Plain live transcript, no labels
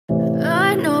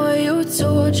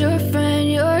told your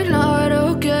friend you're not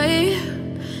okay,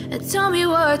 and tell me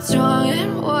what's wrong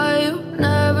and why you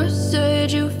never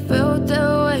said you felt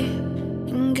that way.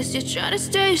 And guess you're trying to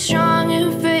stay strong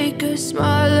and fake a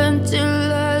smile until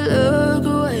I look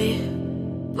away.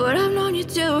 But I've known you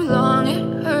too long,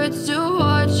 it hurts to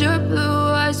watch your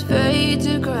blue eyes fade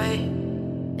to gray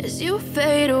as you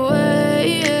fade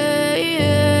away,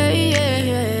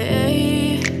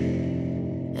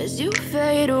 as you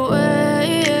fade away.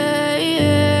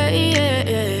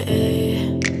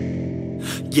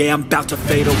 Yeah, I'm about to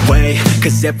fade away,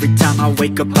 cause every time I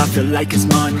wake up I feel like it's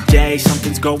Monday.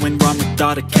 Something's going wrong with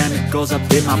all the chemicals up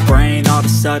in my brain. All of a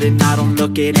sudden I don't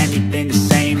look at anything the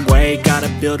same way. Got a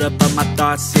build-up of my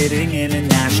thoughts sitting in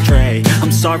an ashtray.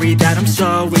 I'm sorry that I'm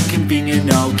so inconvenient,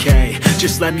 okay.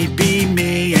 Just let me be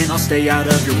me and I'll stay out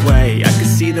of your way. I can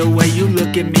see the way you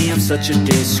look at me, I'm such a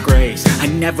disgrace. I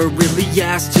never really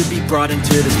asked to be brought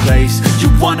into this place. You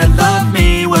wanna love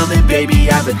me? Well then baby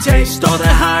I have a taste. All the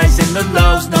highs and the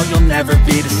lows, no you'll never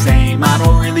be the same. I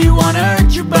don't really wanna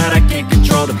hurt you but I can't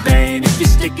control the pain. If you're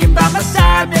sticking by my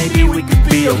side maybe we could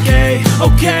be okay.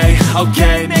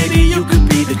 Okay, maybe you could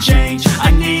be the change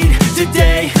I need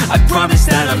today. I promise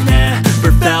that I've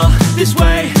never felt this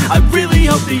way. I really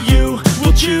hope that you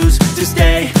will choose to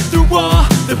stay through all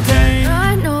the pain.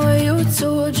 I know you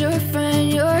told your friend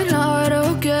you're not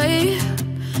okay,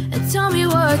 and tell me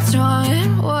what's wrong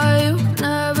and why you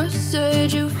never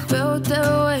said you felt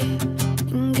that way.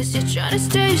 And guess you're trying to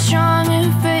stay strong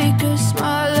and fake a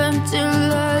smile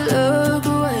until I look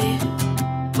away.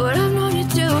 But I've known you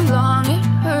too long, it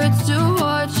hurts to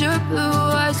watch your blue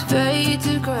eyes fade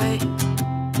to gray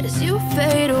as you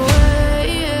fade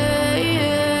away,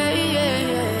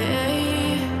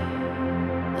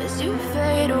 as you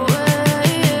fade away,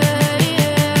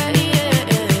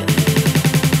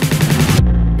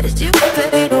 as you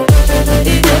fade away.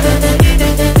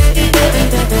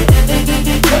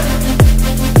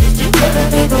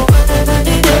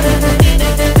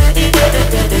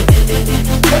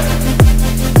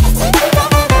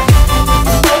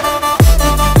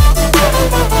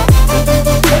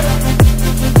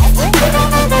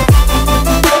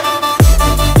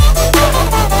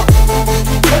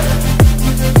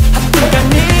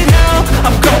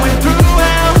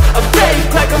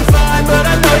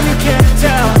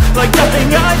 Like nothing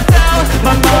I felt,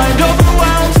 my mind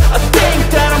overwhelms. I think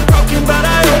that I'm broken but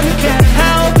I hope you can't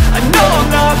help. I know I'm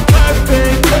not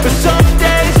perfect, but some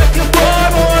days I feel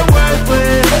far more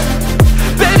worthless.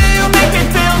 Baby, you make me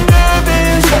feel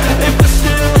nervous. If I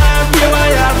still have you, I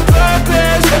have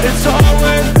purpose. It's all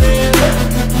worth it.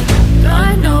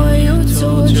 I know you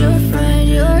told your friend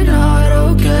you're not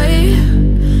okay,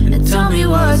 and tell me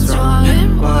what's wrong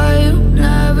and why you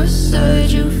never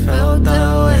said you felt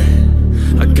that way.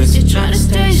 I guess you're trying to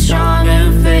stay strong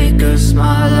and fake a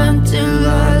smile until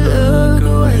I look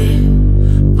away.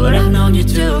 But I've known you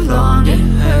too long, it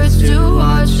hurts to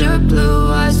watch your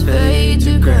blue eyes fade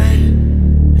to gray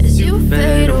as you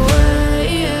fade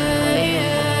away,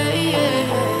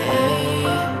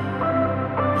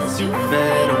 as you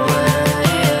fade away,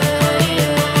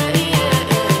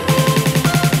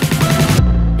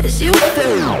 as you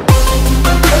fade away.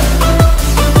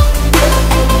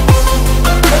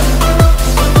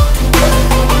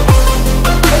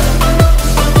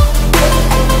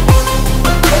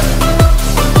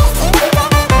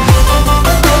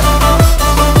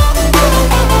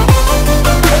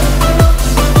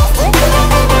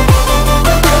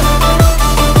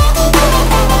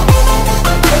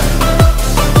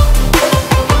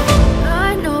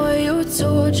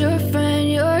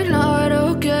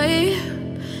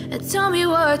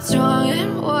 What's wrong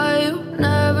and why you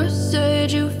never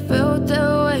said you felt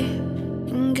that way.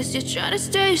 And guess you're trying to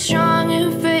stay strong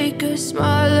and fake a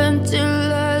smile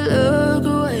until I look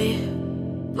away.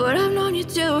 But I've known you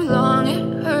too long,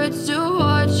 it hurts to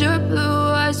watch your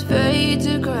blue eyes fade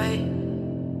to gray